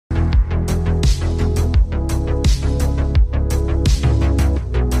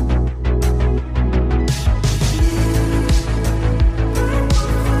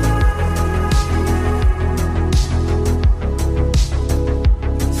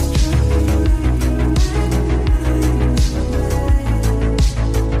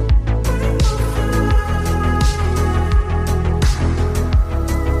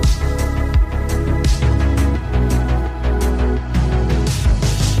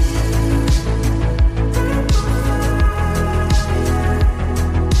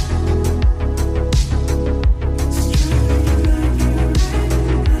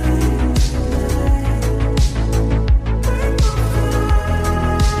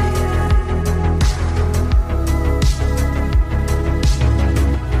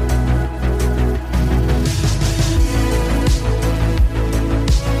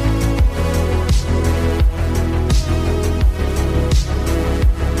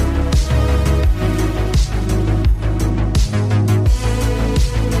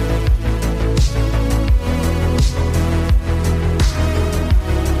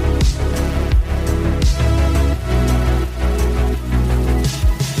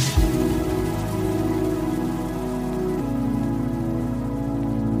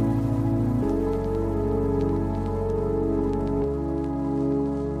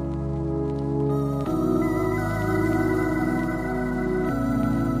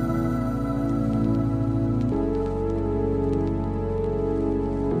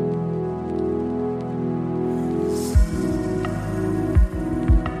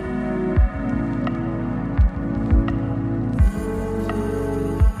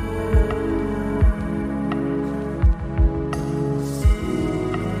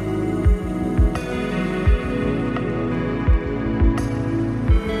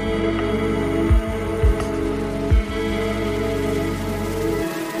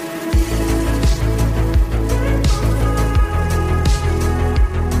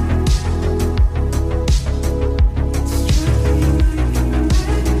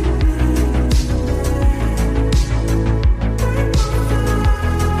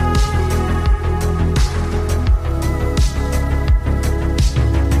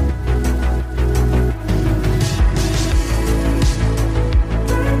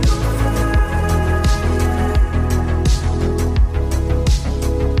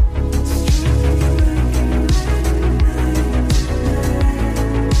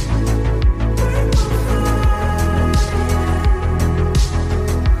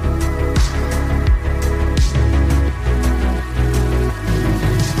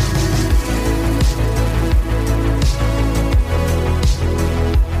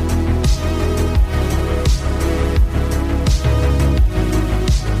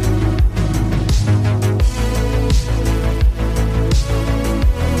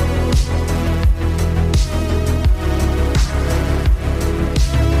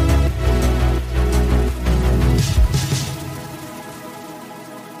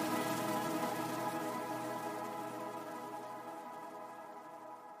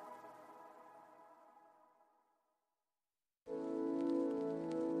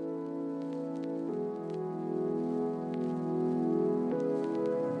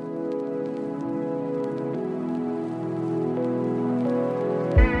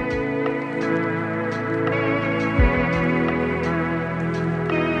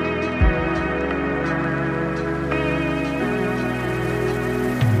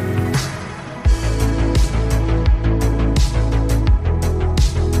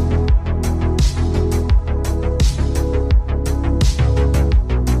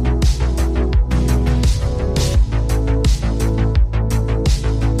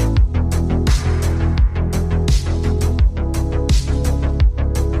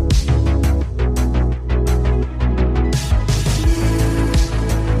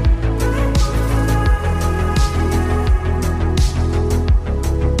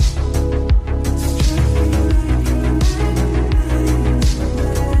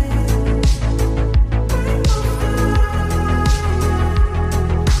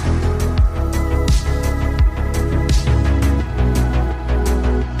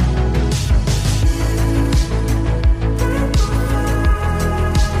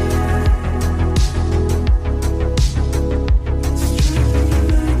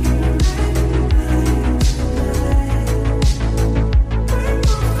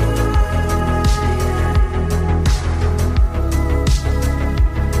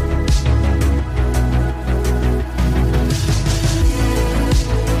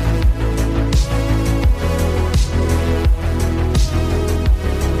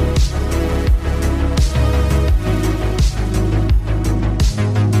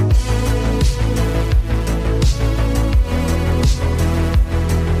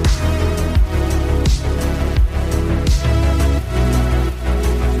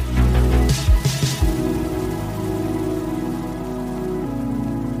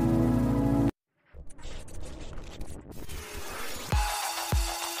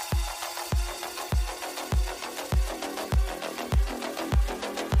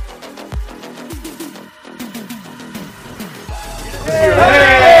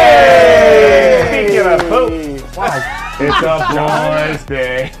It's a boys'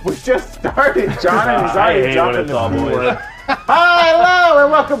 day. We just started, John, and he's already jumping the boys. Hi, hello,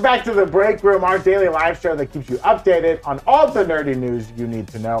 and welcome back to the Break Room, our daily live show that keeps you updated on all the nerdy news you need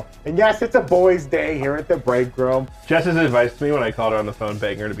to know. And yes, it's a boys' day here at the Break Room. Jess's advice to me when I called her on the phone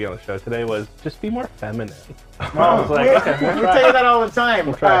begging her to be on the show today was just be more feminine. Well, I was like, okay, we tell you that all the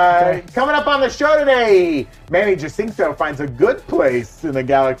time. Coming up on the show today, Manny Jacinto finds a good place in a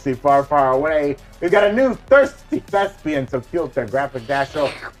galaxy far, far away. We've got a new thirsty thespian, so cue up their graphic dash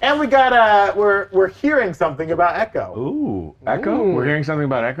show. And we got we're hearing something about Echo. Ooh, Echo? We're hearing something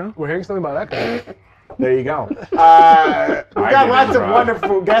about Echo? We're hearing something about Echo. There you go. We've got lots of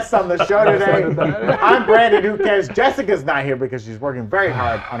wonderful guests on the show today. I'm Brandon, who cares? Jessica's not here because she's working very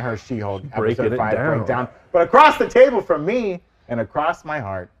hard on her She-Hulk episode 5 breakdown. But across the table from me and across my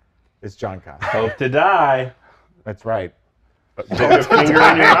heart is John Cox. hope to die. That's right. Put a finger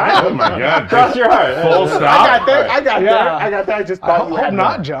in your eye. Oh my God. Cross your heart. Full stop. I got there. I got there. I just thought you I had hope more.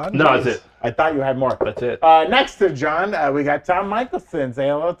 not, John. No, that's it. I thought you had more. That's it. Next to John, we got Tom Michelson. Say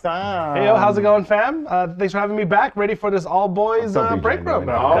hello, Tom. Hey, yo, how's it going, fam? Thanks for having me back. Ready for this all-boys Don't be break room. genuine.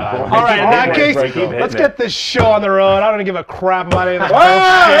 Oh, God. boy. All right, in that case, Keep hitting let's it. get this show on the road. I don't give a crap about any of this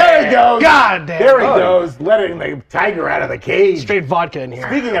Oh, there he goes. God damn. There he goes, letting the tiger out of the cage. Straight vodka in here.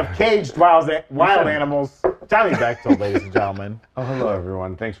 Speaking of caged wild animals, Tommy Bechtold, ladies and gentlemen. Oh, hello,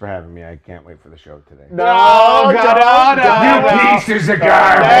 everyone. Thanks for having me. I can't wait for the show today. No, God, don't. no. Pieces of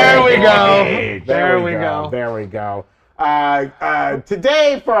garbage. There we go. Cage. There we go. There we go.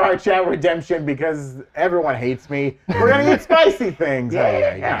 Today for our chat redemption, because everyone hates me, we're gonna eat spicy things.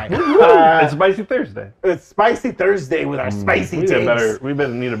 It's Spicy Thursday. It's Spicy Thursday with our spicy We takes.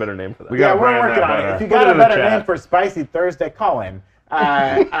 need a better name for that. Yeah, gotta we're brand working that on it. better. If you Put got it a in the better chat. name for Spicy Thursday, call in.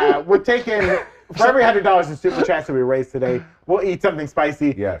 We're taking, for every $100 in super chats that we raise today, we'll eat something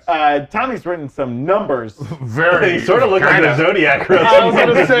spicy. Yes. Tommy's written some numbers. Very. He sort of looked like the Zodiac. I was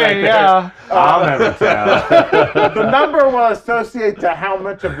going to say, yeah. I'll never tell. The number will associate to how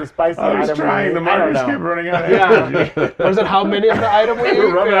much of the spicy I was item we trying. eat. The I don't markers know. kept running out of Yeah. energy. What is it? How many of the item we We're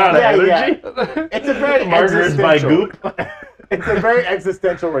eat? running out of energy. It's a very Markers by existential. Goop. It's a very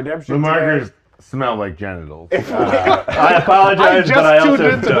existential redemption. The today. markers smell like genitals. I I apologize, just but I also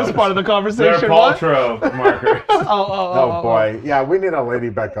tuned into don't. this part of the They're conversation. What? Paltrow markers. Oh boy, yeah, we need a lady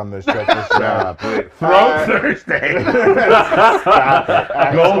back on this show for sure. Yeah, please. Throat Thursday. Stop it.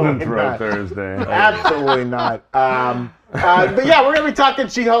 Golden Absolutely Throat not. Thursday. Absolutely not. But yeah, we're gonna be talking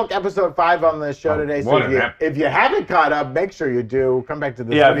She-Hulk episode 5 on the show today. So what an if you haven't caught up, make sure you do. Come back to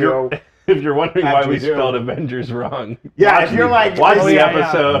this Yeah, video. if you're wondering why After we you do. spelled Avengers wrong, Yeah, if you're like, watch the yeah,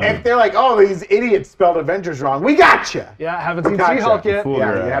 episode. if they're like, oh, these idiots spelled Avengers wrong, we got you. Yeah, haven't seen Gotcha. She-Hulk yet. Fool. Yeah,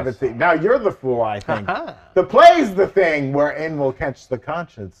 your you ass. haven't seen. Now you're the fool, I think. The play's the thing wherein we'll catch the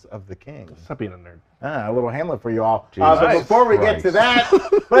conscience of the king. Stop being a nerd. A little Hamlet for you all. Jesus But before we get to that,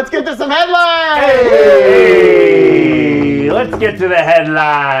 Christ. let's get to some headlines. Hey, let's get to the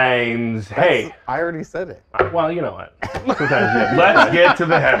headlines. Hey, I already said it. well, you know what? Sometimes you Let's get to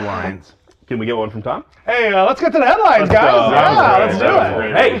the headlines. Can we get one from Tom? Hey, let's get to the headlines, Let's guys. go. Yeah, That was let's great. do That was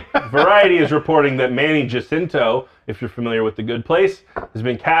it. great. Hey, Variety is reporting that Manny Jacinto, if you're familiar with The Good Place, has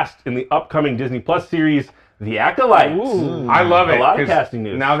been cast in the upcoming Disney Plus series, The Acolyte. I love it. A lot of 'cause casting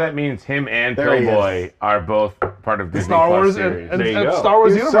news. Now that means him and There he Pillboy are both part of Disney Star Plus Wars series. and There you go. Star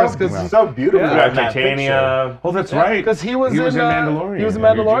Wars He's universe so, because so beautiful. Yeah. We got in that picture. Titania. Oh, that's right. because he was in Mandalorian. He was in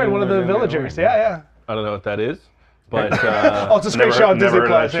Have you Mandalorian, seen one of the Mandalorian? villagers. Yeah. I don't know what that is, but Oh, it's a great show on Disney never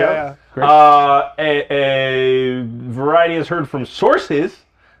heard of Plus. that Yeah. show. A Variety has heard from sources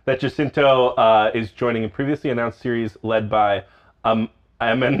that Jacinto is joining a previously announced series led by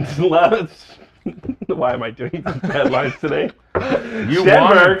Amandla. Why am I doing these headlines today? You Stenberg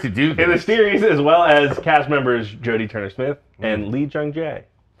wanted to do this. in the series, as well as cast members Jodie Turner-Smith and Lee Jung-jae.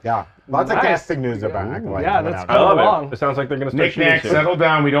 Yeah, lots of Nice. casting news about Acolyte. Yeah, coming that's out. I love Long. it. It sounds like they're going to start Nick shooting Nack, soon. settle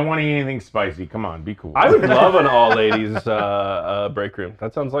down. We don't want to eat anything spicy. Come on, be cool. I would love an all-ladies break room.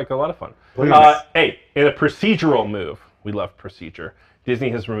 That sounds like a lot of fun. Please. Hey, in a procedural move, we love procedure.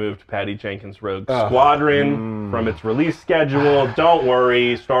 Disney has removed Patty Jenkins' Rogue Squadron from its release schedule. Don't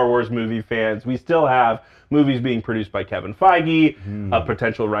worry, Star Wars movie fans. We still have movies being produced by Kevin Feige, a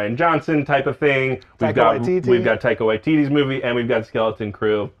potential Rian Johnson type of thing. We've got Taika Waititi's movie, and we've got Skeleton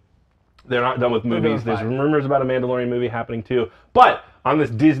Crew. They're not done with movies. There's rumors about a Mandalorian movie happening too. But on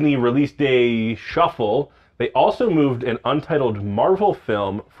this Disney release day shuffle, they also moved an untitled Marvel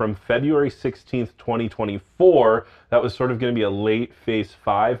film from February 16th, 2024. That was sort of going to be a late Phase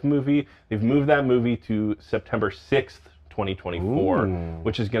 5 movie. They've moved that movie to September 6th, 2024,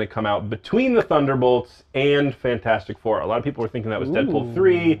 which is going to come out between the Thunderbolts and Fantastic Four. A lot of people were thinking that was Deadpool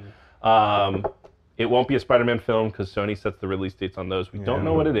 3. It won't be a Spider-Man film because Sony sets the release dates on those. We don't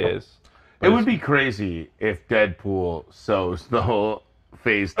know what it is. It would be crazy if Deadpool sews the whole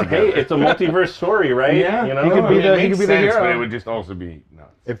phase together. Hey, it's a multiverse story, right? Yeah, You know? He could be it he makes could be the sense, hero. but it would just also be nuts.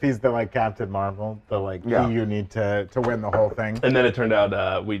 If he's the like Captain Marvel, the like Yeah. key you need to win the whole thing. And then it turned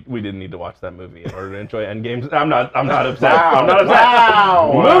out we didn't need to watch that movie in order to enjoy Endgame. I'm not upset. Wow. I'm not upset.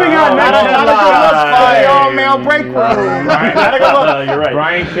 Wow. Moving on, Not a next good look for the headline. old male break room. Not a good look. You're right.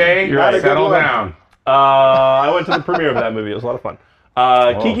 Brian K, You're right. settle Good luck. down. I went to the premiere of that movie. It was a lot of fun.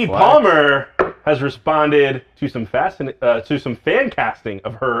 Keke flex. Palmer has responded to some fan casting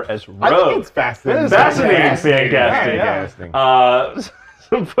of her as Rogue. I think it's fascinating. Fascinating fan casting. Casting.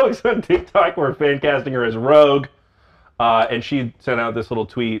 Some folks on TikTok were fan casting her as Rogue, and she sent out this little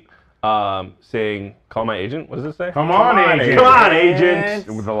tweet saying, "Call my agent." What does it say? Come on, agent. Come on, agent.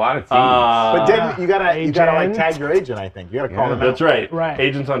 With a lot of T's. But then you gotta like Agent. tag your agent. I think you gotta call Yeah. them out. That's right. Right.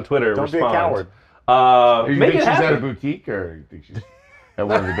 Agents on Twitter Don't respond. be a coward. Do you Make think it she's at a happen. boutique, or you think she's at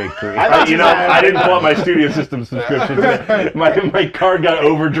one of the big three? I thought You know, I didn't pull up my studio system subscription today. My card got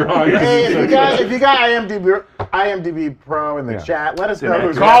overdrawn. Hey, if you got IMDb Pro in the chat, let us know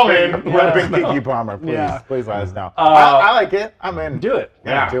who's Call repping in. Keke Palmer. Please, Yeah. please let us know. I like it. I'm in. Do it.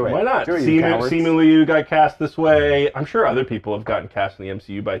 Yeah, do it. Why not? Do it, you cowards. Seemingly you got cast this way. I'm sure other people have gotten cast in the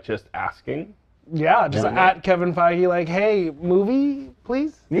MCU by just asking. Yeah, just at Kevin Feige, like, hey, movie,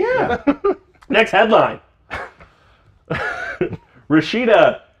 please. Yeah. Next headline.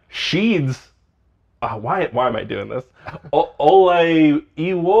 Rashida Sheeds. Why am I doing this? Ole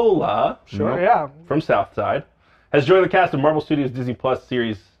Iwola Sure, yeah. from Southside has joined the cast of Marvel Studios' Disney Plus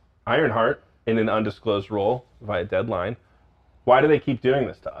series Ironheart in an undisclosed role via Deadline. Why do they keep doing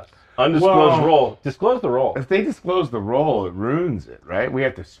this to us? Undisclosed role. Disclose the role. If they disclose the role, it ruins it, right? We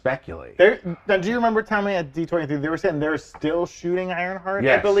have to speculate. Now, do you remember Tommy at D23? They were saying they're still shooting Ironheart, I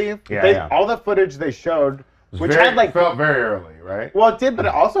Yes. believe. Yeah. All the footage they showed, which Very- had like felt very early, right? well, it did, but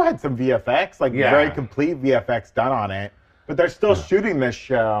it also had some VFX, like Yeah. very complete VFX done on it. But they're still shooting this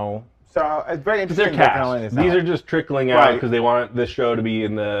show, so it's very interesting. They're they're telling cast. us These out. are just trickling out Right. because they want this show to be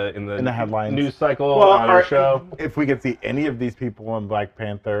in the headlines. news cycle well, on our show. if we could see any of these people in Black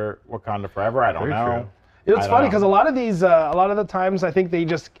Panther, Wakanda Forever, I don't Very know. true. It's I don't funny know. because a lot of these, a lot of the times, I think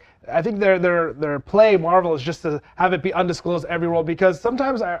their play Marvel is just to have it be undisclosed every role because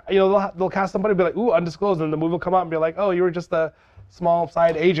sometimes they'll cast somebody and be like, ooh, undisclosed, and the movie will come out and be like, oh, you were just a small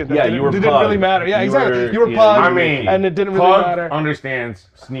side agent. That Yeah, didn't, you were it didn't really plugged. matter. Yeah, You exactly. were- You were yeah, plugged, I mean, and it didn't really Pug matter. understands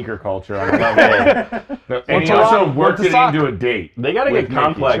sneaker culture on a level. And he to also rock, worked what to it sock. into a date. They got to with get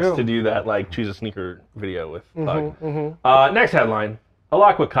Complex True. to do that, like choose a sneaker video with Thug. Next headline: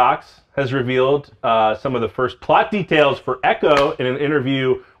 Alakwa Cox has revealed some of the first plot details for Echo in an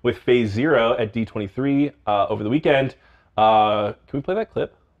interview with Phase Zero at D23 over the weekend. Can we play that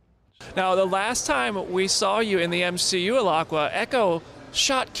clip? Now, the last time we saw you in the MCU, Alakwa, Echo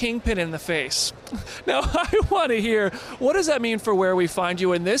shot Kingpin in the face. Now, I want to hear, what does that mean for where we find you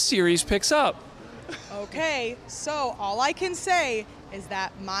when this series picks up? Okay, so all I can say is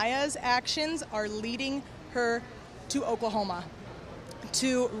that Maya's actions are leading her to Oklahoma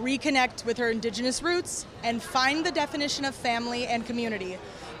to reconnect with her indigenous roots and find the definition of family and community.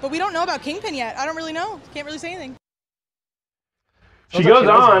 But we don't know about Kingpin yet. I don't really know. Can't really say anything. She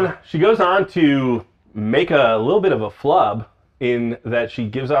goes on to make a little bit of a flub in that she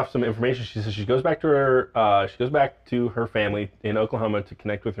gives off some information. She says she goes back to her family in Oklahoma to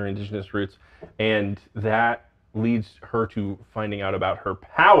connect with her indigenous roots, and that leads her to finding out about her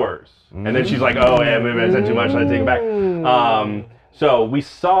powers. And then she's like, "Oh, yeah, maybe I said too much. I take it back." So we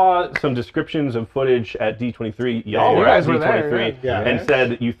saw some descriptions of footage at D23. Y'all you were guys at were there, D23 yeah. and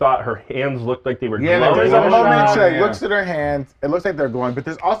said that you thought her hands looked like they were Yeah, they glowing. were There's a glowing. moment she like, Yeah. looks at her hands. It looks like they're glowing, but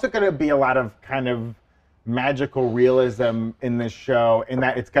there's also going to be a lot of kind of magical realism in this show in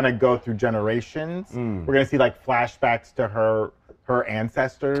that it's going to go through generations. We're going to see like flashbacks to her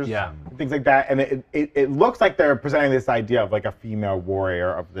ancestors, Yeah. things like that. And it looks like they're presenting this idea of like a female warrior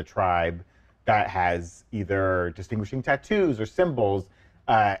of the tribe that has either distinguishing tattoos or symbols.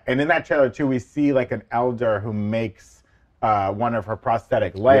 And in that trailer too, we see like an elder who makes one of her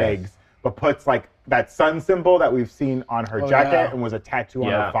prosthetic legs, but puts like that sun symbol that we've seen on her jacket yeah. and was a tattoo on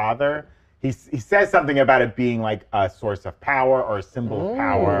Yeah. her father. He says something about it being like a source of power or a symbol of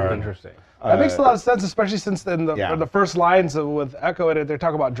power. Interesting. That makes a lot of sense, especially since in the first lines with Echo in it, they're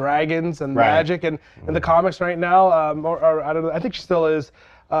talking about dragons and Right. magic, and in the comics right now, or I don't know, I think she still is.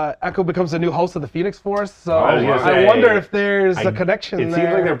 Echo becomes the new host of the Phoenix Force, so I was gonna I say, wonder if there's a connection It there.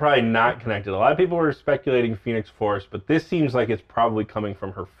 seems like they're probably not connected. A lot of people were speculating Phoenix Force, but this seems like it's probably coming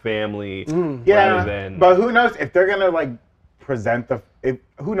from her family rather Yeah, than. but who knows if they're gonna like present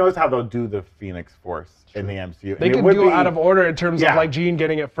who knows how they'll do the Phoenix Force in the MCU. They can do it out of order in terms of like Jean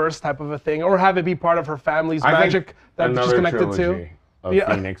getting it first type of a thing, or have it be part of her family's magic that she's connected to. Of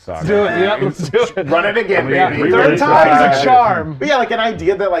Phoenix Saga. Let's do it. Yeah, let's do it. Run it again, baby. Third time's a charm. But yeah, like an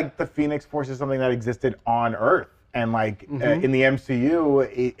idea that like the Phoenix Force is something that existed on Earth, and like in the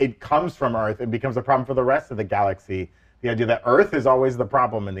MCU, it comes from Earth and becomes a problem for the rest of the galaxy. The idea that Earth is always the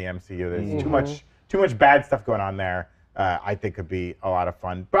problem in the MCU. There's too much bad stuff going on there. I think could be a lot of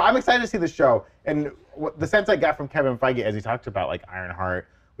fun. But I'm excited to see the show, and the sense I got from Kevin Feige as he talked about like Ironheart,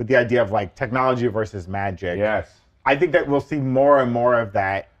 with the idea of like technology versus magic. Yes. I think that we'll see more and more of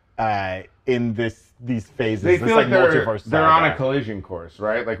that in these phases. They feel like multiverse they're on a collision course,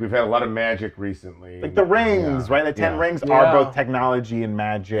 right? Like we've had a lot of magic recently. Like the rings, right? The 10 rings are both technology and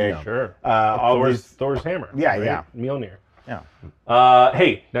magic. Yeah. Sure. Thor's hammer. Yeah, right? yeah. Mjolnir. Yeah.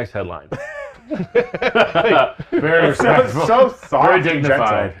 Hey, next headline. Very respectful. So soft, very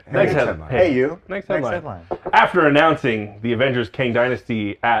dignified. Next headline. Hey, you. Next headline. After announcing the Avengers Kang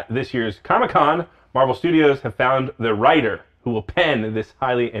Dynasty at this year's Comic-Con, Marvel Studios have found the writer who will pen this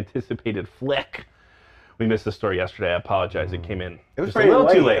highly anticipated flick. We missed the story yesterday. I apologize. It came in just a little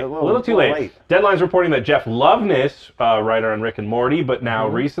too late. A little too late. Deadline's reporting that Jeff Loveness, writer on Rick and Morty, but now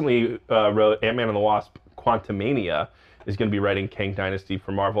recently wrote Ant-Man and the Wasp: Quantumania, is going to be writing Kang Dynasty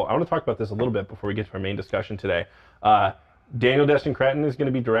for Marvel. I want to talk about this a little bit before we get to our main discussion today. Daniel Destin Cretton is going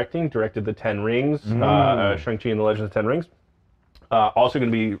to be directed The Ten Rings, Shang-Chi and the Legend of the Ten Rings. Also going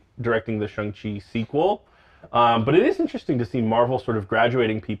to be directing the Shang-Chi sequel. But it is interesting to see Marvel sort of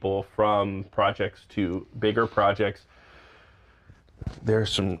graduating people from projects to bigger projects. There's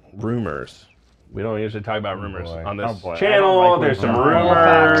some rumors. We don't usually talk about rumors on this channel. There's some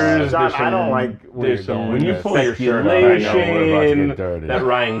rumors. I don't like there's some speculation that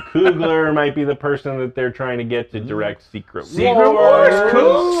Ryan Coogler might be the person that they're trying to get to direct Secret Wars.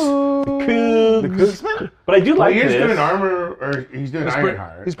 The Cougsman? But I do like this. He's doing Armor, or he's doing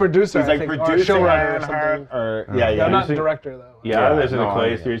Ironheart. He's producer. He's like producing Ironheart. Yeah, not director though. Yeah, there's an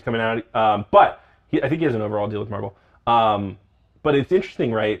Clay series coming out. But I think he has an overall deal with Marvel. But it's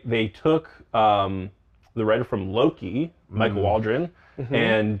interesting, right? They took the writer from Loki, Michael Waldron,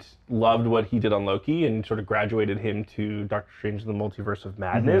 and loved what he did on Loki, and sort of graduated him to Doctor Strange and the Multiverse of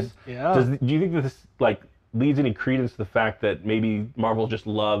Madness. Yeah. Do you think that this leads any credence to the fact that maybe Marvel just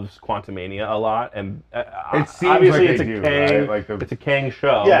loves Quantumania a lot, and it seems obviously like it's a do, Kang, right? it's a Kang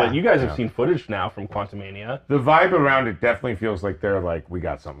show, but you guys have seen footage now from Quantumania. The vibe around it definitely feels like they're like, we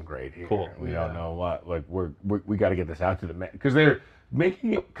got something great here. Cool. We don't know what. Like we got to get this out to the man, because they're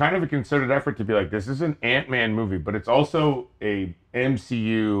making it kind of a concerted effort to be like, this is an Ant-Man movie, but it's also a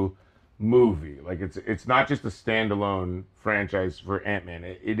MCU movie. Like it's not just a standalone franchise for Ant-Man.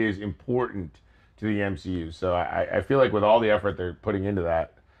 It is important to the MCU. So I feel like with all the effort they're putting into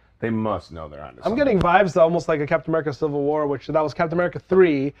that, they must know they're onto something. I'm getting vibes almost like a Captain America Civil War, that was Captain America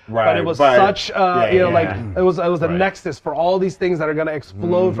 3, but it was like it was a nexus for all these things that are going to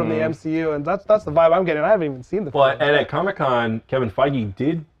explode from the MCU, and that's the vibe I'm getting. I haven't even seen the film. Well, and at Comic-Con, Kevin Feige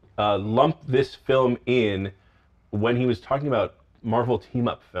did lump this film in when he was talking about Marvel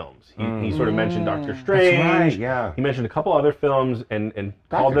team-up films. He sort of mentioned Doctor Strange. That's right, yeah. He mentioned a couple other films and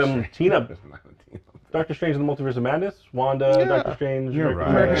called them team-up. Doctor Strange and the Multiverse of Madness, Wanda, Doctor Strange. You're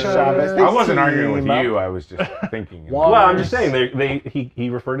right. I wasn't arguing with you. I was just thinking. Well, I'm just saying he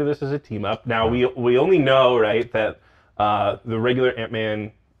referred to this as a team up. Now we only know, right, that the regular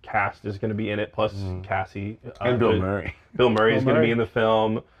Ant-Man cast is going to be in it, plus Cassie and Bill Murray. Bill Murray is going to be in the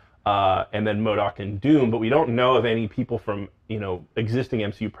film, and then MODOK and Doom. But we don't know of any people from existing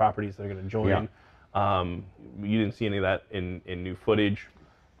MCU properties that are going to join. Yeah. You didn't see any of that in new footage.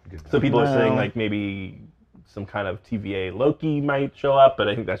 So people are saying like maybe some kind of TVA Loki might show up, but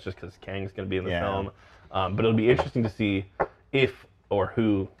I think that's just because Kang's going to be in the film. But it'll be interesting to see if or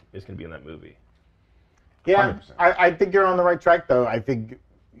who is going to be in that movie. Yeah, I think you're on the right track, though. I think,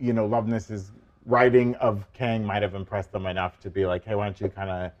 Loveness's writing of Kang might have impressed them enough to be like, hey, why don't you kind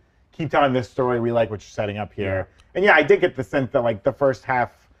of keep telling this story? We like what you're setting up here. And I did get the sense that like the first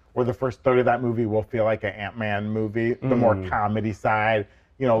half or the first third of that movie will feel like an Ant-Man movie, the more comedy side.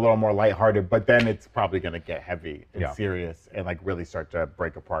 A little more lighthearted, but then it's probably going to get heavy and serious and like really start to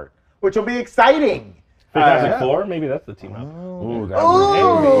break apart, which will be exciting. Fantastic Four, maybe that's the team up. Ooh, that we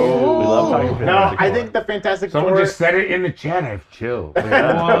love talking Fantastic Four. I think the Fantastic Four. Someone just said it in the chat. I've chilled. The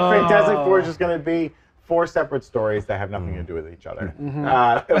Fantastic Four is just going to be 4 separate stories that have nothing to do with each other. We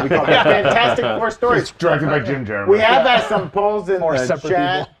call them Fantastic Four stories. It's directed by Jim Jarmusch. We have had some polls in the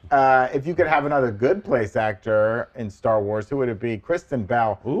chat. If you could have another good place actor in Star Wars, who would it be? Kristen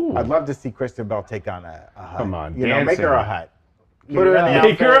Bell. Ooh. I'd love to see Kristen Bell take on a hut. Come on, make her a hut. Put her in the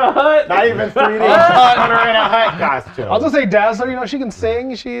Make her outfit. a hut. Not even 3D. Put her in a hut costume. I'll just say Dazzler. You know, she can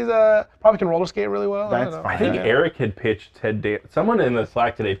sing. She's probably can roller skate really well. That's I fine. I think Eric had pitched Ted Danson. Someone in the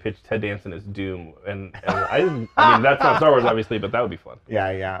Slack today pitched Ted Danson as Doom, and I mean that's not Star Wars obviously, but that would be fun.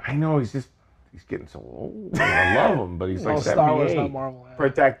 Yeah. I know he's getting so old. I love him, but he's like Star Wars, 78. not Marvel. Yeah.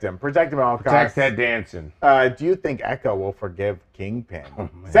 Protect him at all costs. Protect Ted Danson. Do you think Echo will forgive Kingpin?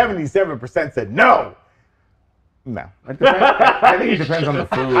 77% said no. No. I think it depends on the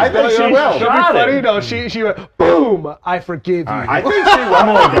food. I think she will. She'll be funny. No, she went, boom, I forgive you. I think she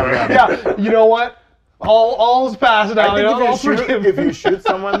will. Yeah, you know what? All's past now. I think if you shoot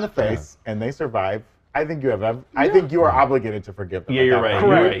someone in the face and they survive, I think you are obligated to forgive them. Yeah, you're right. point.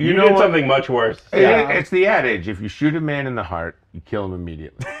 You're right. You know did what? something much worse. It's the adage: if you shoot a man in the heart, you kill him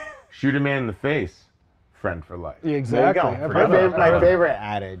immediately. Shoot a man in the face, friend for life. Yeah, There you exactly. go. My favorite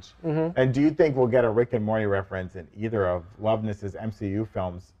adage. And do you think we'll get a Rick and Morty reference in either of Loveness's MCU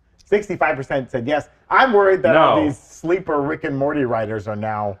films? 65% said yes. I'm worried that all these sleeper Rick and Morty writers are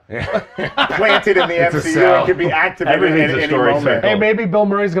now planted in the MCU and could be activated at any moment. Hey, maybe Bill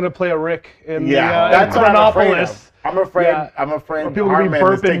Murray's gonna play a Rick in that's what I'm afraid Chronopolis. of. I'm afraid people will be Harmon is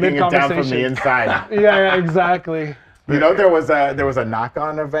burping taking it down from the mid-conversation. inside. Yeah, exactly. You know, there was a knock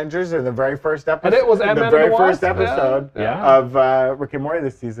on Avengers in the very first episode. And it was the Ant-Man very and the first Wasp, episode of Rick and Morty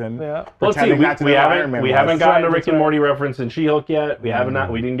this season. Yeah. Let's see. pretending not to We know what Iron haven't Man we was. haven't gotten a Right, Rick and that's Morty reference in She-Hulk yet. We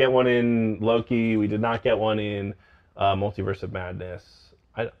we didn't get one in Loki. We did not get one in Multiverse of Madness.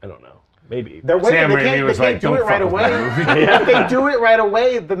 I don't know. Maybe. They're waiting. Sam They Raimi can't, was they can't like, do "Don't it right fuck with away. that movie." If they do it right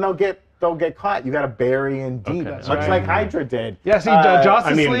away, then they'll get caught. You got to bury in deep, Okay. much like Hydra did. Yeah, see,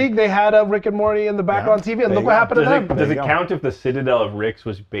 Justice League, they had a Rick and Morty in the background TV, and there look you what go. happened to them. Does it you go. count if the Citadel of Ricks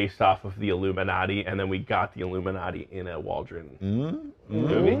was based off of the Illuminati, and then we got the Illuminati in a Waldron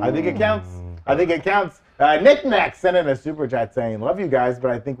movie? I think it counts. I think it counts. Nick Mack sent in a super chat saying, "Love you guys,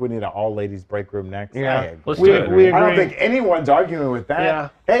 but I think we need an all ladies break room next." Yeah. Let's We do it. agree. I don't think anyone's arguing with that. Yeah.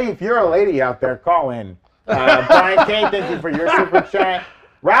 Hey, if you're a lady out there, call in. Brian K, thank you for your super chat.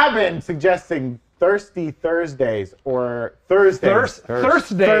 Robin suggesting Thirsty Thursdays or Thursdays.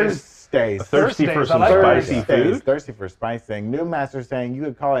 Thursdays. Thirsty for Thursdays, some I like spicy Thursdays. food. Thirsty for spicing. New Master saying you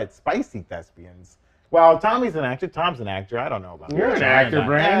could call it spicy thespians. Well, Tommy's an actor. Tom's an actor. I don't know about You're an actor,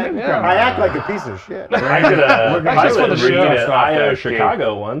 Brandon. Yeah. Come I on. act like a piece of shit. I did a That's for the pilot show. read at Stop IO that,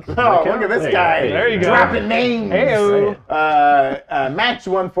 Chicago once. Oh, look at this guy. There you go. Dropping names. Heyo.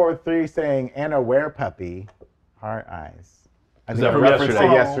 Match143 saying Anna Werepuppy, Heart Eyes. I think that a from reference to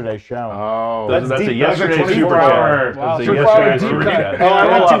yesterday? yesterday's show. Oh, That's a deep. yesterday's That's a super 24-hour. chat. Wow, That's a 24-hour yesterday's deep super cut. chat. Oh, I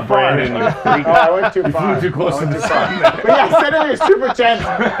went Hold too up, far. Brandon, you freak. Oh, I went too far. too close to the sun. But yeah, send in your super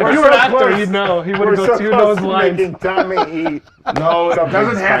chats. If you were an actor, you'd know. He We're wouldn't so go to close those to lines. making Tommy eat. No, it Something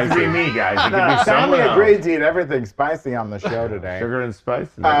doesn't have to be spicy. me, guys. It No, can be Tommy someone else. agreed to eat everything spicy on the show today. Sugar and spice.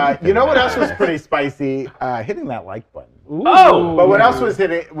 You know what else was pretty spicy? Hitting that like button. Oh! But what else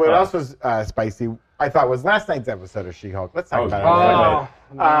was spicy? I thought was last night's episode of She-Hulk. Let's talk about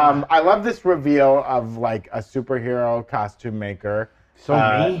it. I love this reveal of like a superhero costume maker. So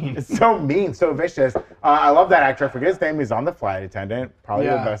mean. It's so mean, so vicious. I love that actor. I forget his name. He's on The Flight Attendant. Probably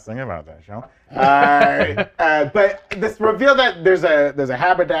the best thing about that show. But this reveal that there's a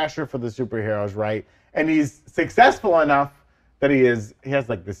haberdasher for the superheroes, right? And he's successful enough that he has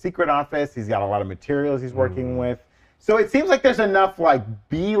like the secret office. He's got a lot of materials he's working with. So it seems like there's enough like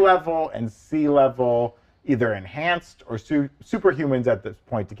B level and C level, either enhanced or superhumans at this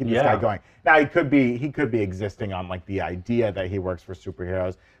point to keep this guy going. Now he could be existing on like the idea that he works for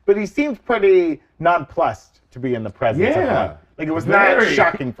superheroes, but he seemed pretty nonplussed to be in the presence of one. Like it was not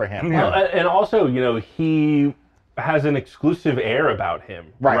shocking for him. Well, and also, he has an exclusive air about him,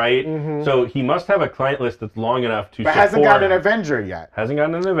 right? Mm-hmm. So he must have a client list that's long enough to But support. hasn't gotten an Avenger yet. Hasn't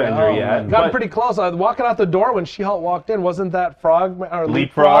gotten an Avenger yet. Got but pretty close. walking out the door when She-Hulk walked in. Wasn't that Frog or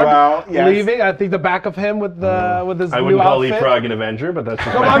Leapfrog? Well, yes. leaving? I think the back of him with his I new wouldn't call outfit. Leapfrog an Avenger, but that's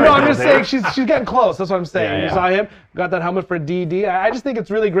just No, my I'm just personal saying take. she's getting close. That's what I'm saying. Yeah, You yeah. saw him, got that helmet for DD. I just think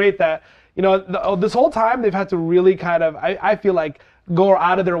it's really great that, this whole time they've had to really kind of, I feel like, go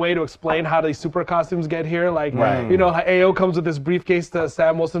out of their way to explain how these super costumes get here. Like, AO comes with this briefcase to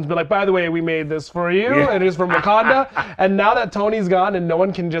Sam Wilson's, be like, by the way, we made this for you, and it's from Wakanda. And now that Tony's gone and no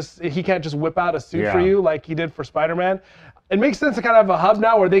one can he can't just whip out a suit for you like he did for Spider-Man, it makes sense to kind of have a hub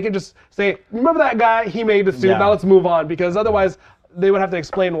now where they can just say, remember that guy? He made the suit. Yeah. Now let's move on, because otherwise they would have to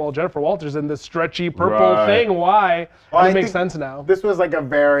explain, well, Jennifer Walters in this stretchy purple thing. Why? Well, And I it makes think sense now. This was like a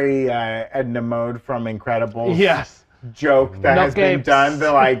very Edna Mode from Incredibles. Yes. Joke that has been Nutcapes. done.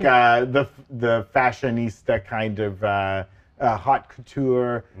 The like the fashionista kind of haute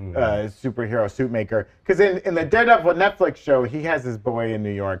couture superhero suit maker. Because in the Daredevil Netflix show, he has his boy in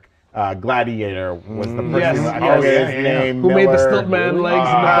New York. Gladiator was the person. I forget his name. Who made the Miller. Stiltman legs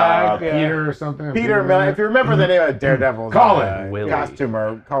in the back? Peter or something. Peter Miller. If you remember the name of Daredevil's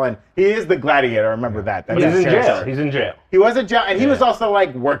costumer, Colin. He is the Gladiator. Remember that. That's He's his in character. jail. He's in jail. He was in jail, and he was also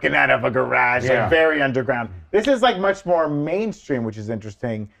like working out of a garage, Yeah. like very underground. This is like much more mainstream, which is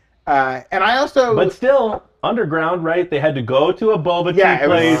interesting. And I also, But still, underground, right? They had to go to a boba tea it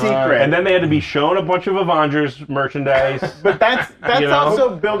was place, secret. and then they had to be shown a bunch of Avengers merchandise. but that's You know?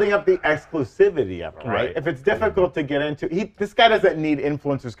 also building up the exclusivity of it, right? Right. If it's difficult to get into, this guy doesn't need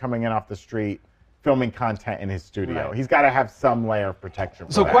influencers coming in off the street filming content in his studio. Right. He's got to have some layer of protection.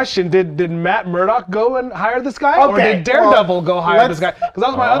 For So that. question, did Matt Murdock go and hire this guy? Or Okay, did Daredevil go hire this let's- guy? Because that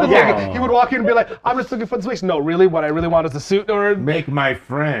was my other thing. He would walk in and be like, I'm just looking for the space. No, really? What I really want is a suit? Or Make my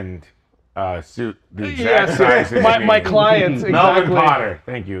friend suit the exact Yes, size as me. my clients, Melvin exactly. Potter.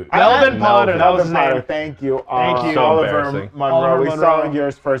 Thank you. Melvin Potter, that was his Potter, name. thank you. Thank you. So Oliver embarrassing. Monroe. Oliver We Monroe. saw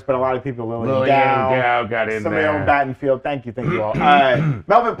yours first, but a lot of people, Lillian Dow Dow, got in Samuel there. Battenfield. Thank you all.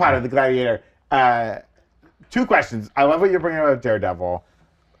 Melvin Potter, the Gladiator. 2 questions. I love what you're bringing up with Daredevil.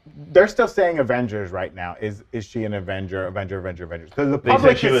 They're still saying Avengers right now. Is she an Avenger? Avengers. So the They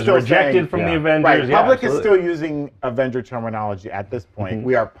public said she is was still rejected saying, from the Yeah. Avengers. right. Yeah, Public is absolutely. still using Avenger terminology at this point.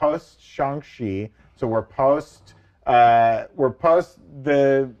 We are post Shang-Chi, so we're post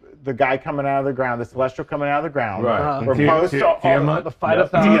the guy coming out of the ground, the Celestial coming out of the ground. Right. We're post Tiamat? the fight of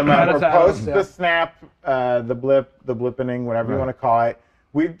Tiamat. Thanos. We're post the snap, the blip, the blippening, whatever you want to call it.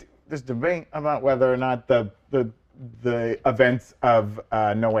 There's debate about whether or not the events of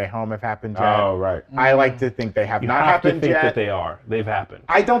No Way Home have happened yet. Oh, right. I like to think they have You not have to happened think yet. that they are. They've happened.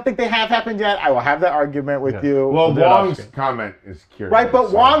 I don't think they have happened yet. I will have that argument with you. Well, Dead off Wong's screen. comment is curious. right, but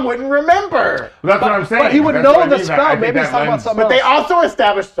so- Wong wouldn't remember. Well, that's what I'm saying. But he would That's know what I the mean. spell. I think Maybe he's that talking about lends- something But they else. also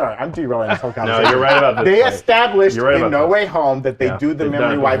established. Sorry, I'm derailing this whole conversation. No, you're right about this. They Clay. established You're right in about No this. Way Home that they Yeah, do the they've done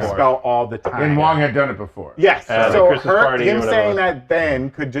memory it wipe before. spell all the time. And Wong had done it before. Yes. the So Christmas party or him whatever saying it was. that then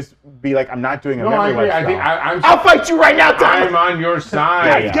could just be like, I'm not doing a No, I memory agree. wipe I spell. think I'll fight you right now, Tom. I'm on your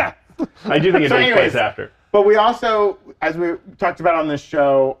side. Yeah. I do think it So takes anyways, place after. But we also, as we talked about on this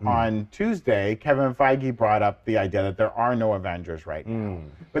show on Tuesday, Kevin Feige brought up the idea that there are no Avengers right now.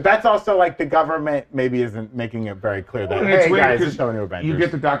 But that's also like the government maybe isn't making it very clear that, And it's hey weird guys, 'cause there's no new Avengers. you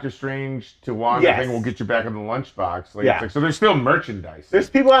get the Doctor Strange to Wanda Yes. thing, we'll get you back in the lunchbox. Like, Yeah. it's like, so there's still merchandise. There's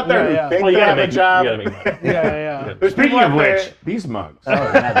people out there Yeah, who yeah. think Well, you they gotta have a make job. You gotta make money. Yeah. There's people Speaking out of there. which, these mugs.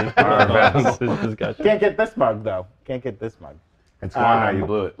 This discussion. Can't get this mug though. Can't get this mug. It's gone now, you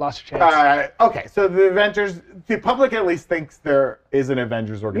blew it. Lost your chance. Okay, so the Avengers, the public at least thinks there is an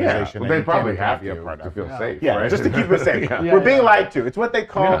Avengers Yeah, organization. well, that they you probably can't have be a to part of. feel safe. Yeah, right? just to keep it safe. Yeah. Yeah. We're being lied to. It's what they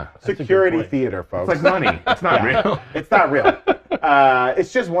call Yeah, that's a good security point. theater, folks. It's like money. It's not Yeah. real. It's not real.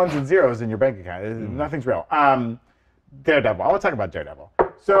 It's just ones and zeros in your bank account. Nothing's real. Daredevil. I want to talk about Daredevil.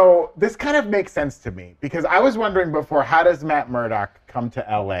 So this kind of makes sense to me because I was wondering before, how does Matt Murdock come to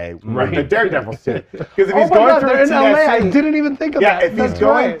LA with the Daredevil suit? Because if Oh he's my going God, through they're in TSA, LA. I didn't even think of yeah, that. if he's That's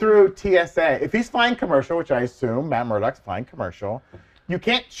going right. through TSA, if he's flying commercial, which I assume Matt Murdock's flying commercial, you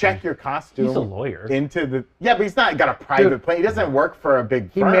can't check your costume. He's a lawyer. Into the but he's not got a private Dude, plane. He doesn't work for a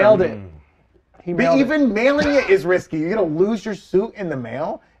big He firm. mailed it. He But mailed it. even mailing it is risky. You're gonna lose your suit in the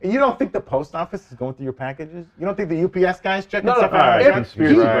mail, and you don't think the post office is going through your packages? You don't think the UPS guys checking No, stuff no, out? All right, If-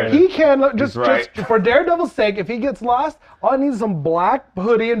 conspiracy He, brain. he can just right. for Daredevil's sake. If he gets lost, all I need is some black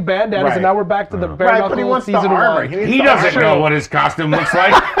hoodie and bandanas, Right. and now we're back to the bare Right, but he knuckle wants the season armor. 1. He needs He the doesn't armor. know what his costume looks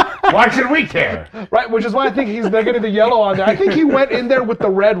like. Why should we care? Right, which is why I think they're getting the yellow on there. I think he went in there with the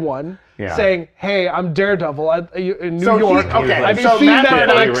red one, Yeah. saying, "Hey, I'm Daredevil in New So he- York. okay, Have you so seen Matt that?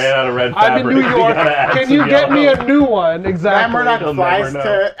 Murdock- You ran out of red I'm in fabric. New You York. gotta add Can some you get me yellow. a new one?" Matt Exactly. Murdock He'll flies never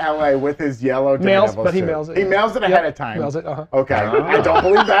to LA with his yellow Mails, Daredevil but he suit. mails it, He yeah. mails it ahead of time. Mails it, uh-huh. Okay, I don't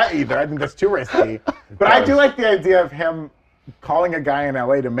believe that either. I think that's too risky. But I do like the idea of him calling a guy in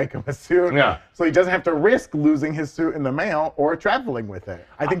LA to make him a suit, Yeah. so he doesn't have to risk losing his suit in the mail or traveling with it.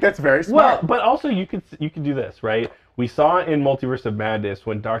 I think that's very Well, smart. but also you could do this, right? We saw in Multiverse of Madness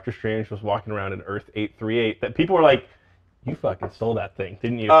when Doctor Strange was walking around in Earth 838 that people were like, "You fucking stole that thing,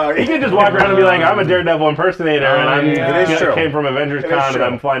 didn't you?" He could just walk around and be like, "I'm a Daredevil impersonator, and I'm yeah. It is true. came from Avengers It is Con, true.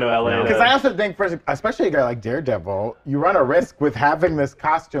 and I'm flying to LA." Because I also think, especially a guy like Daredevil, you run a risk with having this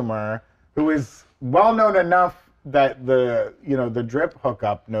costumer who is well known enough that the drip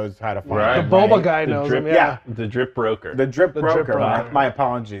hookup knows how to find Right. him, The boba right? guy the knows drip, him. Yeah. the drip broker. The drip The drip broker. broker. My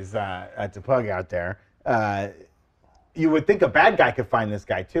apologies to Pug out there. you would think a bad guy could find this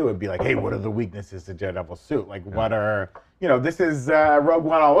guy too and be like, hey, what are the weaknesses to Daredevil's suit? Like, what are, this is Rogue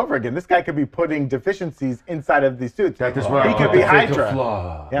One all over again. This guy could be putting deficiencies inside of these suits. That is he could be Hydra.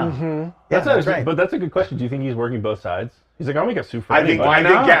 Flaw. Yeah. Mm-hmm. That's right. But that's a good question. Do you think he's working both sides? He's like, I'll make a suit for I think,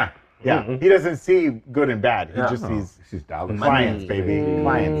 anybody. yeah. He doesn't see good and bad. He just sees dollars. clients, baby.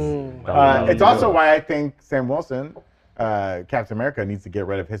 Clients. It's also why I think Sam Wilson, Captain America, needs to get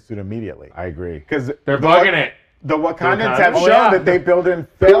rid of his suit immediately. I agree. Because they're bugging it. The Wakandans have shown that they build in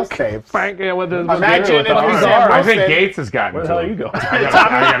fail-safes. Frank, with the Imagine if Sam I think Wilson- Gates has gotten Where the to hell are him. you going?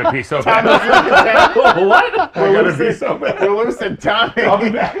 I gotta pee so bad. What? I gotta pee so bad. We're losing Tommy. I'll be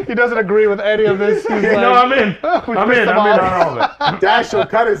back. He doesn't agree with any of this. He's like, No, I'm in. I'm in on all of it. Dash will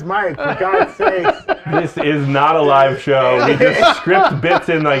cut his mic, for God's sake. This is not a live show. We just script bits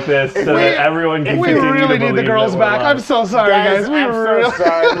in like this so that everyone can we continue really to need the believe girls that we're back. live. I'm so sorry, guys. We I'm really... so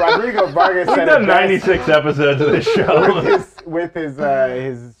sorry. Rodrigo Vargas We've said done it best 96 episodes of this show. with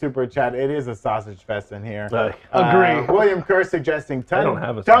his super chat. It is a sausage fest in here. Agree. William Kerr suggesting don't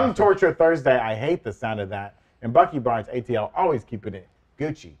have a tongue sausage. torture Thursday. I hate the sound of that. And Bucky Barnes, ATL, always keeping it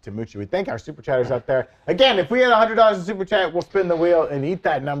Gucci to Moochie. We thank our super chatters out there. Again, if we had $100 in super chat, we'll spin the wheel and eat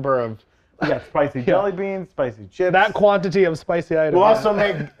that number of. We got spicy jelly beans, spicy chips. That quantity of spicy items. We'll also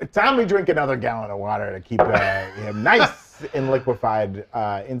make Tommy drink another gallon of water to keep him nice and liquefied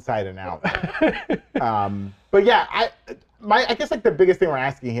inside and out. But yeah, I guess like the biggest thing we're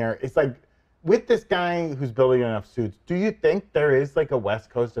asking here is like, with this guy who's building enough suits, do you think there is like a West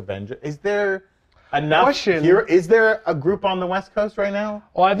Coast Avenger? Is there enough here? Is there a group on the West Coast right now?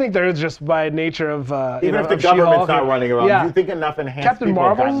 Well, I think there is just by nature of even if the government's not running around. Do you think enough enhanced Captain people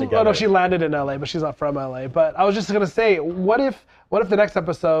have gotten Marvel? together? Oh no, she landed in LA, but she's not from LA. But I was just gonna say, what if the next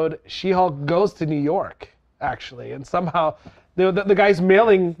episode She-Hulk goes to New York actually, and somehow the guy's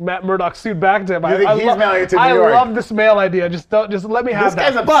mailing Matt Murdock's suit back to him. You think he's mailing it to New York? I love this mail idea. Just let me have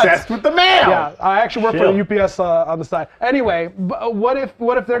that. This guy's obsessed with the mail. Yeah, I actually work for the UPS on the side. Anyway, what if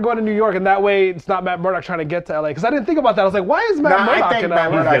they're going to New York and that way it's not Matt Murdock trying to get to LA? Because I didn't think about that. I was like, why is Matt Murdock I think in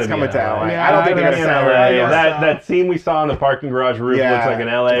Matt LA? Murdock's coming to LA. Yeah, I don't think I he's in guess LA. That scene we saw on the parking garage roof looks like an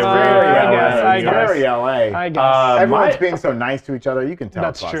LA. I guess. Very LA. I guess. Everyone's being so nice to each other. You can tell.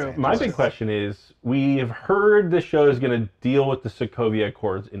 That's it's Los true. Angeles. My big question is, we've heard the show is going to deal with the Sokovia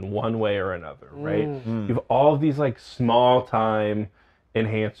Accords in one way or another, right? You have all of these like small time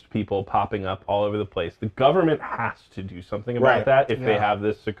enhanced people popping up all over the place. The government has to do something about that if they have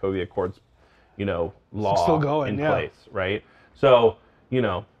this Sokovia Accords, law still going, in place, right? So, I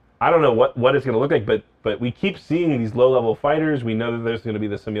don't know what it's going to look like, but we keep seeing these low-level fighters. We know that there's going to be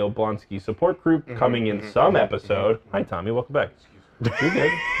the Emil Blonsky support group coming in some episode. Hi, Tommy. Welcome back. You're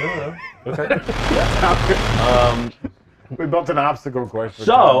good. No. Okay. We built an obstacle course.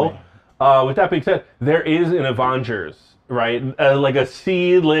 So, with that being said, there is an Avengers, right? Like a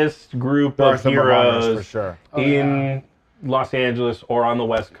C-list group of heroes for sure. in Los Angeles or on the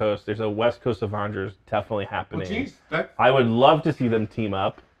West Coast. There's a West Coast Avengers definitely happening. Well, geez, that I would love to see them team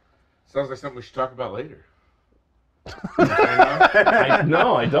up. sounds like something we should talk about later.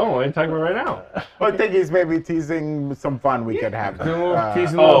 No, I don't. I'm talking about right now. I think he's maybe teasing some fun we could have.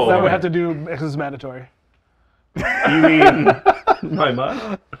 Teasing That we have to do because it's mandatory. You mean my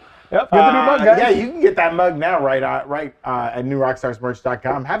mug? Yep, get the new mug, guys. Yeah, you can get that mug now right at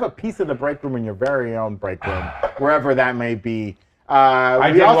newrockstarsmerch.com. Have a piece of the break room in your very own break room, wherever that may be.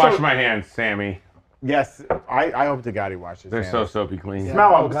 I did wash my hands, Sammy. Yes, I hope to God he washes his They're hands. so soapy clean.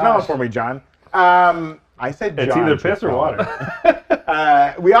 Smell them for me, John. I said John. It's either piss or water.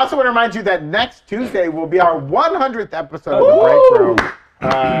 We also want to remind you that next Tuesday will be our 100th episode of the Break Room.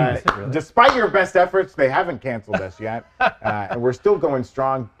 Despite your best efforts, they haven't canceled us yet, and we're still going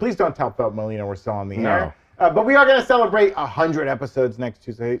strong. Please don't tell Felt Molina we're still on the air. But we are going to celebrate 100 episodes next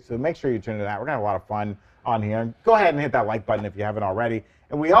Tuesday, so make sure you tune into that. We're going to have a lot of fun on here. Go ahead and hit that like button if you haven't already.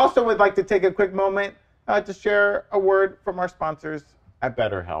 And we also would like to take a quick moment to share a word from our sponsors at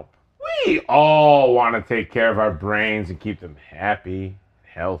BetterHelp. We all want to take care of our brains and keep them happy,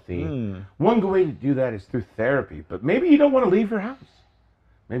 healthy. One good way to do that is through therapy, but maybe you don't want to leave your house.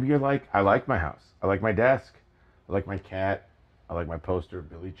 Maybe you're like, I like my house. I like my desk. I like my cat. I like my poster of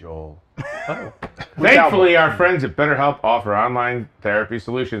Billy Joel. Thankfully, our friends at BetterHelp offer online therapy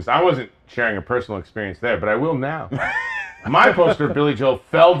solutions. I wasn't sharing a personal experience there, but I will now. My poster of Billy Joel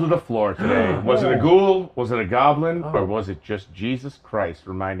fell to the floor today. Was it a ghoul? Was it a goblin? Or was it just Jesus Christ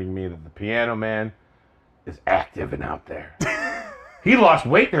reminding me that the piano man is active and out there? He lost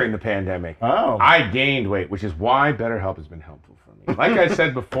weight during the pandemic. I gained weight, which is why BetterHelp has been helpful for me. Like I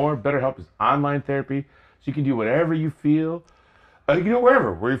said before, BetterHelp is online therapy, so you can do whatever you feel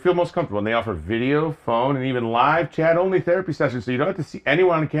wherever, where you feel most comfortable. And they offer video, phone, and even live chat-only therapy sessions, so you don't have to see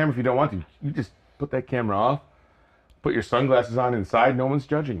anyone on camera if you don't want to. You just put that camera off, put your sunglasses on inside, no one's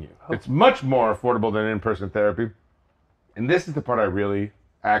judging you. It's much more affordable than in-person therapy. And this is the part I really,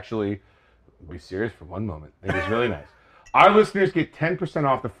 actually, be serious for one moment. I think it's really nice. Our listeners get 10%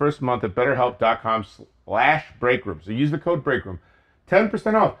 off the first month at BetterHelp.com/Breakroom. So use the code Breakroom.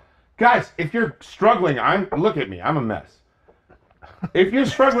 10% off. Guys, if you're struggling, look at me. I'm a mess. If you're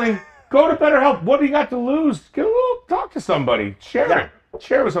struggling, go to BetterHelp. What do you got to lose? Talk to somebody. Share it.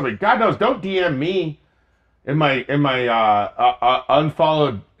 Share it with somebody. God knows, don't DM me in my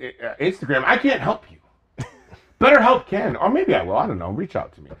unfollowed Instagram. I can't help you. BetterHelp can, or maybe I will. I don't know. Reach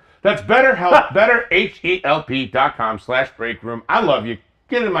out to me. That's BetterHelp, BetterHelp.com/Breakroom. I love you.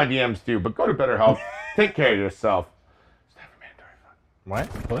 Get in my DMs too, but go to BetterHelp. Take care of yourself. It's time for mandatory fun.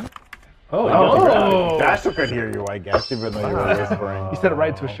 What? Oh, Dasher could hear you, I guess, even though you were whispering. He said it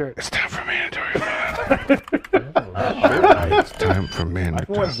right to his shirt. It's time for mandatory fun. It's time for mandatory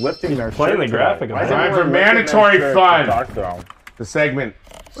fun. Everyone's lifting their Playing shirt the graphic. today. Why is Time everyone for lifting mandatory their shirt fun. to talk to them? The segment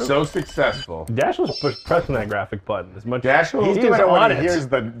so successful. Dash was pressing that graphic button as much. Dashel, He's He doing is it when on he it. hears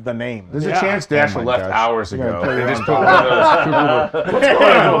the name. there's a chance Dashel my left gosh. hours You're ago. gonna They put it just on put one of those What's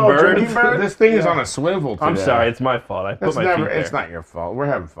going on, Oh, bird? Dirty Bird? This thing is on a swivel today. I'm sorry, it's my fault. I put It's my never. feet there. It's not your fault. We're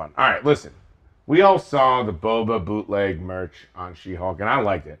having fun. All right, listen. We all saw the Boba bootleg merch on She-Hulk, and I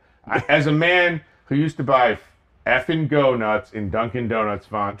liked it. As a man who used to buy effing Go Nuts in Dunkin' Donuts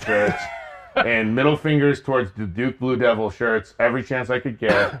font shirts and middle fingers towards the Duke Blue Devil shirts every chance I could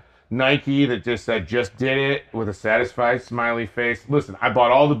get, Nike that just said "just did it" with a satisfied smiley face. Listen, I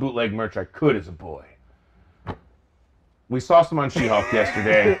bought all the bootleg merch I could as a boy. We saw some on She-Hulk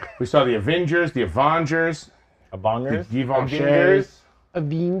yesterday. We saw the Avengers, the Avengers, Avengers? the Givenchy's.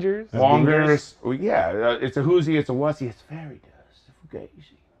 Avengers. Wongers. Well, yeah, it's a whoozy, it's a wussy, it's fairy dust. Fugazi.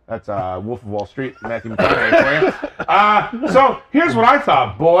 That's Wolf of Wall Street, Matthew McConaughey for you. So here's what I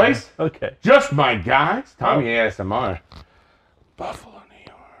thought, boys. Okay. Just my guys. Tommy ASMR. Buffalo, New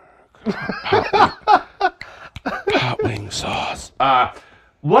York. Hot wing sauce.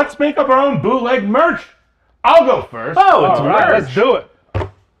 Let's make up our own bootleg merch. I'll go first. Oh, it's All right, merch. let's do it.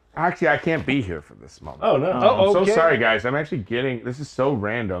 Actually, I can't be here for this moment. Oh, no. I'm okay. so sorry, guys. I'm actually getting, this is so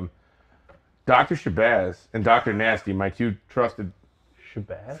random. Dr. Shabazz and Dr. Nasty, my two trusted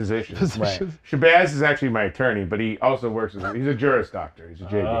Shabazz? physicians. Physicians. Shabazz is actually my attorney, but he also works as, he's a Juris Doctor. He's a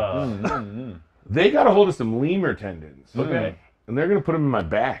JD. They got a hold of some lemur tendons. Okay. And they're going to put them in my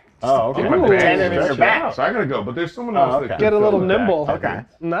back. Oh, okay. My Ooh. back. Tendon in your back. So I got to go, but there's someone else okay. that Get a can little fill the back. nimble. Okay.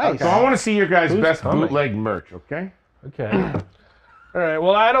 Nice. So I want to see your guys' best coming? bootleg merch, okay? Okay. All right.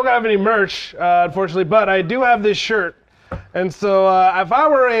 Well, I don't have any merch, unfortunately, but I do have this shirt. And so if I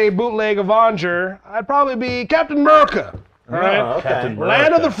were a bootleg Avenger, I'd probably be Captain America. All right. okay. Captain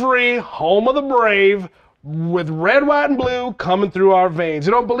Land of America. the free, home of the brave, with red, white, and blue coming through our veins.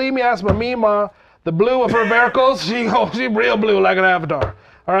 You don't believe me? Ask my Mima. The blue of her varicals, she real blue like an avatar.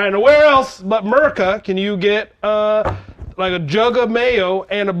 All right. Now where else but America can you get like a jug of mayo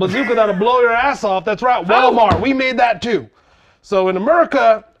and a bazooka that'll blow your ass off? That's right, Walmart. We made that too. So in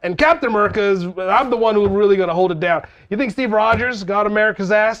America, and Captain America I'm the one who's really gonna hold it down. You think Steve Rogers got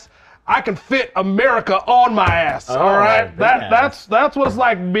America's ass? I can fit America on my ass. All right, that's what it's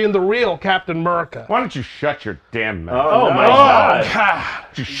like being the real Captain America. Why don't you shut your damn mouth? Oh, my Oh God. God!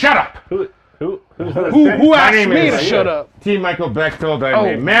 Just shut up! Who's Who asked name me is- to shut up? T. Michael Bechtold, I'm Oh,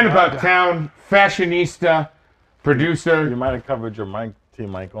 a man my about God. town, fashionista, producer, You might have covered your mic, T.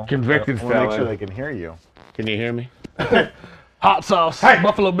 Michael. Convicted I want to make felon. sure they can hear you. Can you hear me? Hot sauce, Hey.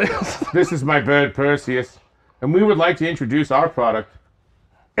 Buffalo Bills. This is my bird Perseus, and we would like to introduce our product.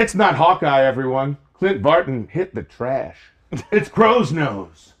 It's not Hawkeye, everyone. Clint Barton hit the trash. It's crow's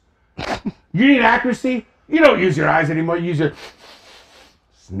nose. You need accuracy? You don't use your eyes anymore. You use your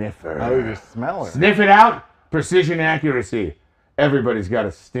sniffer. Oh, you smell it. Sniff it out. Precision accuracy. Everybody's got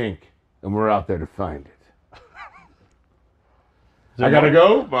a stink, and we're out there to find it. I gotta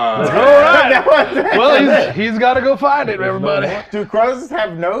go. All right. Well, he's got to go find it, everybody. Do crows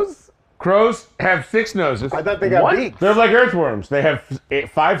have nose? Crows have 6 noses. I thought they got What? beaks. They're like earthworms. They have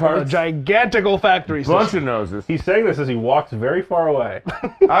 5 A hearts, gigantic olfactory bunch system. of noses. He's saying this as he walks very far away.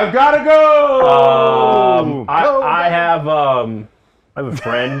 I've gotta go. I have a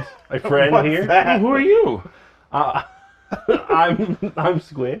friend, What's here. that? Who are you? I'm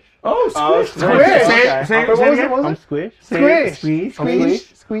Squish. Oh, Squish. Squish. Say Okay. it. Say it. What Say was it it? again. I'm Squish. Squish. Squish.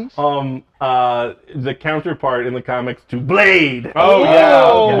 Squish. Squish. The counterpart in the comics to Blade. Oh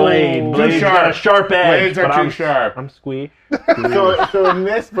yeah. Blade. Blade's sharp. got a sharp edge. Blades are but too I'm sharp. I'm Squish. So in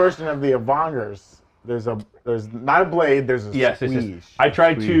this version of the Avengers, there's not a blade. There's a Yes, squeeze. I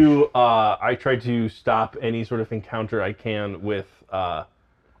try to stop any sort of encounter I can with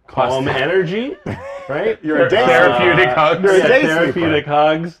calm energy, right? You're a Therapeutic hugs. You're a day therapeutic sleeper.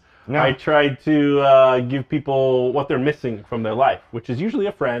 hugs. Yeah. I try to give people what they're missing from their life, which is usually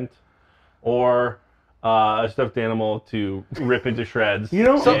a friend or a stuffed animal to rip into shreds. You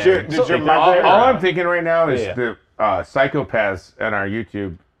know, Did your mother? all I'm thinking right now is Yeah. the psychopaths on our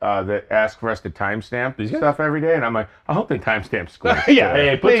YouTube that ask for us to timestamp These guys? stuff every day, and I'm like, I hope they timestamp Squish. Yeah.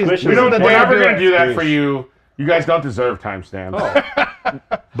 Hey, put Please, squishes We don't. in We're there. never do gonna it. do that for you. You guys don't deserve timestamps.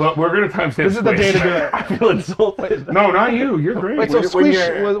 But we're gonna timestamp. This is the day to do it. I feel insulted. No, not you. You're great. Wait, so When Squish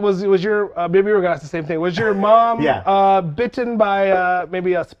you're- was your maybe we were gonna ask the same thing. Was your mom bitten by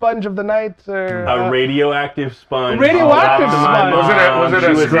maybe a sponge of the night or A radioactive sponge. Radioactive dropped to my sponge. Was it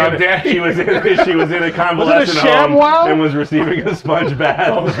mom. a She scrub in- daddy? She was in a convalescent sham home wow? and was receiving a sponge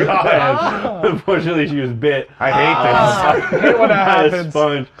bath. And unfortunately, she was bit. I hate this. I hate when that by a happens.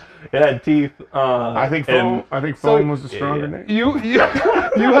 sponge. It had teeth. I think and- foam was the stronger yeah.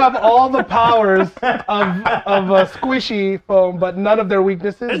 name. You have all the powers of a squishy foam, but none of their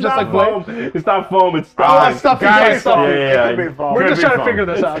weaknesses. It's just not like foam. It's not foam. It's Oh, stuff. that's stuff. Guys, Stuff. yeah, yeah, It could be fun. We're Could just be trying to foam. figure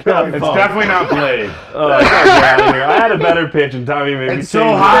this out. not It's foam. definitely not Blade. Oh, get out of here. I had a better pitch, and Tommy made me It's so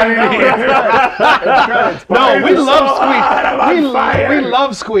change hot it. in here. No, we It's love so hot, I'm squish. on fire. We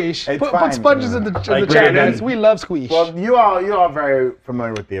love squish. It's Put fine. sponges in the Like chat, Brandon. guys. We love squish. Well, you all very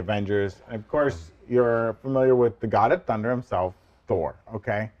familiar with the Avengers, and of course you're familiar with the God of Thunder himself, Thor.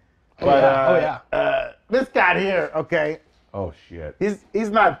 Okay. This guy here, okay, Oh shit. he's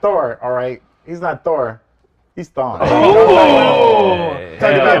not Thor, all right. He's not Thor. He's Thor. Hey,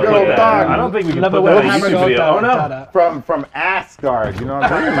 Talk about I good put old that- dog. I don't think we can Love put it that when in a hammer YouTube goes video. down, Oh, no. down. From Asgard, you know what I'm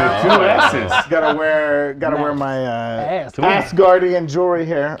talking about? Two S's. Gotta wear my Ass. Asgardian jewelry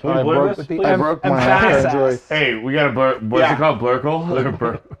here. we I blur broke, this, The please? I broke my emphasis. Asgardian jewelry. Hey, we got a what's Yeah. it called?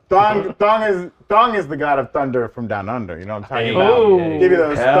 Blurkle? Thong is the God of Thunder from down under. You know what I'm talking Hey, about? Ooh. Give you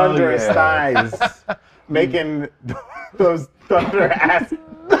those Hell thunderous yeah. thighs, making those thunder ass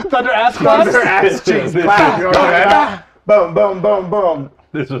Thunder ass thunder ass cheeks clap. You know what I'm talking about? Boom, boom, boom, boom.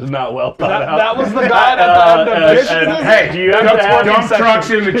 This was not well thought out. That was the God at the end of this. Hey, do you have to have dump trucks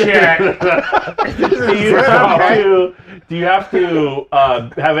in the chat. Do you have to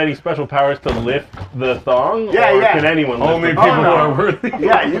have any special powers to lift the thong? Yeah, or yeah. Can anyone lift Only the people thong? who are worthy.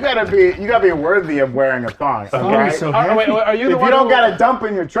 Yeah, you gotta be worthy of wearing a thong. Okay? so Wait, are you the If one you don't who, got a dump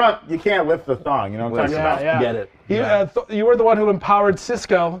in your truck, you can't lift the thong. You know what I'm talking Yeah, about? yeah. Get it. You were the one who empowered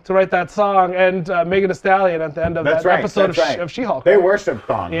Cisco to write that song and Megan Thee Stallion at the end of That's that right. episode that's right. of She-Hulk. They worship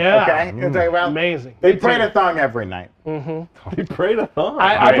thong. Yeah. Okay. You know what I'm talking about? Amazing. They Me pray too. to thong every night. They prayed a thong.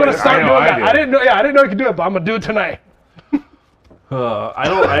 I put a start I know doing I that. do. I didn't know. Yeah, I didn't know you could do it, but I'm gonna do it tonight. I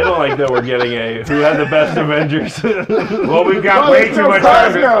don't like that we're getting a who had the best Avengers. Well, we've got way too much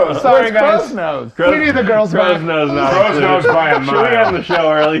time. Sorry, guys. Crow's We need the girls back. Crow's nose not Crow's included. nose by a Should we end mile. the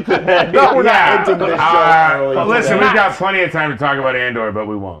show early today? No, we're not ending this show early Listen, today. we've got plenty of time to talk about Andor, but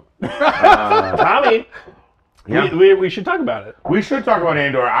we won't. Tommy, Yeah. we should talk about it. We should talk about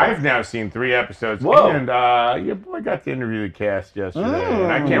Andor. I've now seen 3 episodes, Whoa. and your boy got to interview the cast yesterday,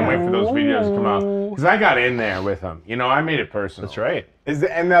 and I can't wait for those videos to come out because I got in there with them. You know, I made it personal. That's right.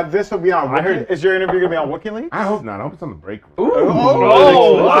 And now this will be on. Is your interview gonna be on WikiLeaks? I hope not. I hope it's on the Breakroom.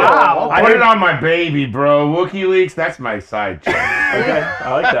 Oh, wow. I put it on my baby, bro. WikiLeaks, that's my side chick. Okay,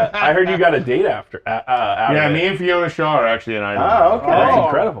 I like that. I heard you got a date after. Out Yeah, of it. me and Fiona Shaw are actually an item. Oh, okay. That's Oh,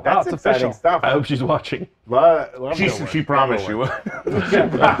 incredible. That's it's exciting official. stuff. I hope she's watching. Love She promised she would.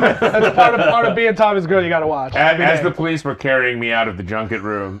 That's part of being Tommy's girl. You gotta watch. As the police were carrying me out of the junket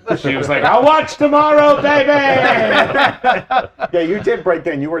room, she was like, "I'll watch tomorrow, baby." Yeah, you did break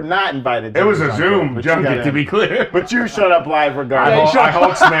in. You were not invited. It was a the Zoom but you junket, got to in. be clear. But you showed up live regardless. I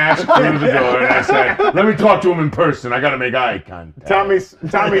Hulk smashed through the door, and I said, "Let me talk to him in person. I got to make eye contact." Tommy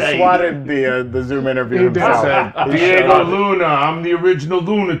swatted the Zoom interview did. I himself. said, "Diego Luna, I'm the original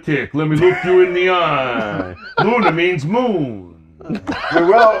lunatic. Let me look you in the eye. Luna means moon."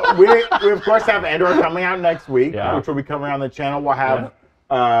 We of course have Andor coming out next week, Yeah. which will be coming on the channel. We'll have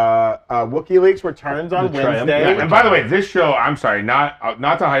WikiLeaks returns on The triumph. Wednesday. And by the way, this show, I'm sorry, not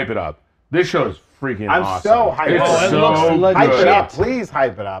to hype it up. This show is freaking I'm awesome. so hyped. It's Oh, it so looks legit. Hype good. it up, please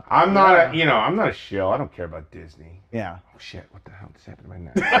hype it up. I'm not I'm not a shill. I don't care about Disney. Yeah. Oh shit! What the hell just happened to my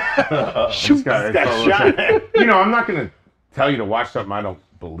neck? Shoot, got shot. I'm not gonna tell you to watch something I don't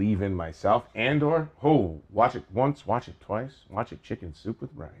believe in myself. Andor, watch it once, watch it twice, watch it chicken soup with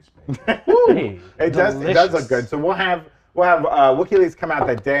rice, baby. Hey, It does look good. So we'll have WikiLeaks come out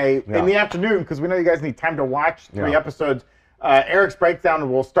that day in the afternoon because we know you guys need time to watch 3 Yeah. episodes. Eric's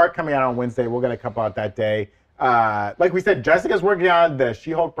breakdown will start coming out on Wednesday. We'll get a couple out that day. Like we said, Jessica's working on the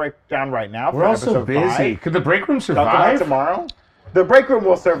She-Hulk breakdown right now. We're all so busy. Could the break room survive? Tomorrow? The break room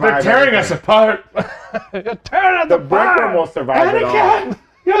will survive. They're tearing us apart. You're tearing The break room will survive it all.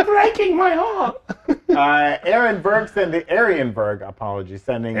 You're breaking my heart. Aaron Berg sending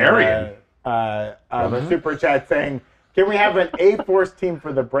a super chat saying, "Can we have an A-Force team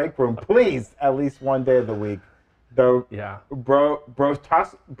for the break room, please? At least one day of the week. Though,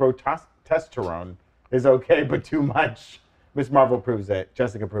 testosterone is okay, but too much." Miss Marvel proves it.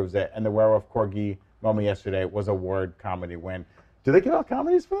 Jessica proves it. And the Werewolf Corgi moment yesterday was a word comedy win. Do they give out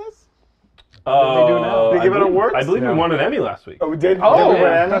comedies for this? They do now. They give out awards? I believe we won an Emmy last week. Oh, we did? Oh,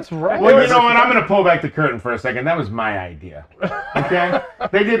 yeah, that's right. Well, you know what? I'm going to pull back the curtain for a second. That was my idea. Okay?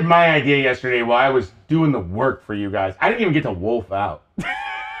 They did my idea yesterday while I was doing the work for you guys. I didn't even get to wolf out. What's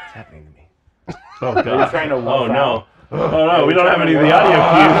happening to me? Oh, God. You're trying to wolf no. Oh, no. We don't have any of the audio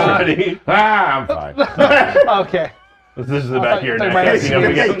cues ready. I'm fine. Okay. This is the back of your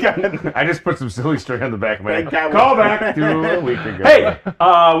neck. I just put some silly string on the back of my neck. Call back to a week ago. Hey,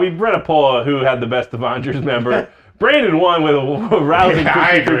 we read a poll of who had the best Avengers member. Brandon won with a rousing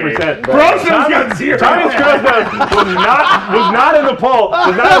 53%. Grossness got 0. Thomas Grossness was not in the poll.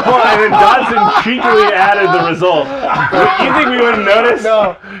 And then Dodson cheekily added the result. You think we would have noticed?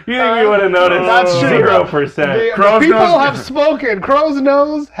 No. You think we would have noticed? That's true. 0%. The people have spoken. Crow's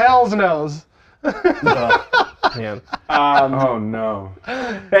nose, hell's nose. Man. Oh no!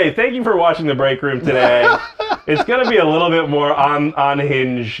 Hey, thank you for watching the break room today. It's gonna be a little bit more on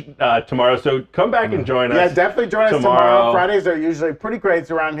hinge tomorrow, so come back and join us. Yeah, definitely join us tomorrow. Fridays are usually pretty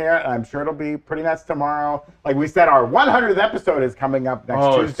great around here. I'm sure it'll be pretty nuts tomorrow. Like we said, our 100th episode is coming up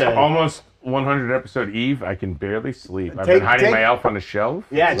next Tuesday. It's almost 100 episode eve. I can barely sleep. I've been hiding my elf on the shelf.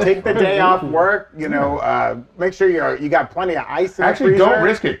 Yeah, take the day off work. You know, make sure you got plenty of ice in the freezer. Don't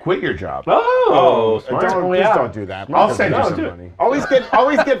risk it. Quit your job. Smart. Please don't do that. I'll send you some money. Always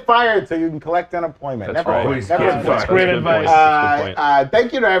get fired so you can collect unemployment. That's right. Always get fired. That's great advice.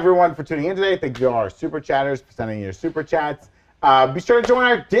 Thank you to everyone for tuning in today. Thank you to all our super chatters for sending your super chats. Be sure to join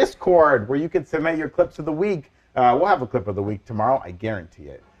our Discord where you can submit your clips of the week. We'll have a clip of the week tomorrow. I guarantee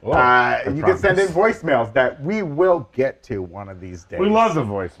it. You can send in voicemails that we will get to one of these days. We love the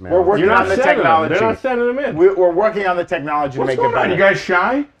voicemail. We're working on the technology. They're not sending them in. We're working on the technology to make it better. You guys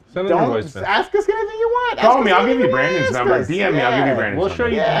shy? Send in your Don't voicemail. ask us anything you want. Call me. I'll give you Brandon's number. DM me. I'll give you Brandon's number. We'll show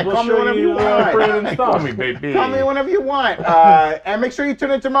you. Yeah, We'll call me show whenever you want. Brandon's Call stuff. me, baby. Call me whenever you want. And make sure you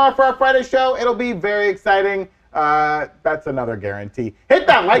tune in tomorrow for our Friday show. It'll be very exciting. That's another guarantee. Hit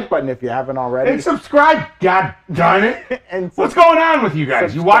that like button if you haven't already. And subscribe, god darn it. And What's going on with you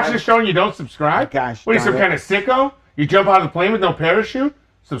guys? You watch the show and you don't subscribe? Gosh What are you, some darn kind of sicko? You jump out of the plane with no parachute?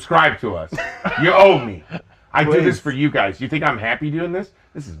 Subscribe to us. You owe me. I do this for you guys. You think I'm happy doing this?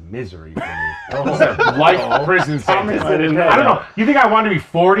 This is misery for me. This is a life prison sentence. I don't know. You think I want to be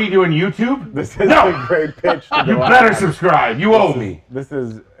 40 doing YouTube? This is a great pitch. You better subscribe. You owe me. This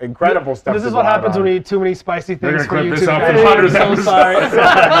is incredible stuff. This is what happens when you eat too many spicy things for clip YouTube. this up I'm in 100 so sorry.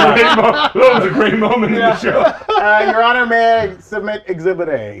 That was a great moment in the show. Your Honor, may I submit Exhibit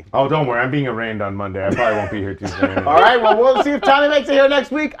A? Oh, don't worry. I'm being arraigned on Monday. I probably won't be here Tuesday. All right, well, we'll see if Tommy makes it here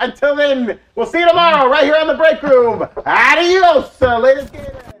next week. Until then, we'll see you tomorrow right here on the break room. Adios, latest game.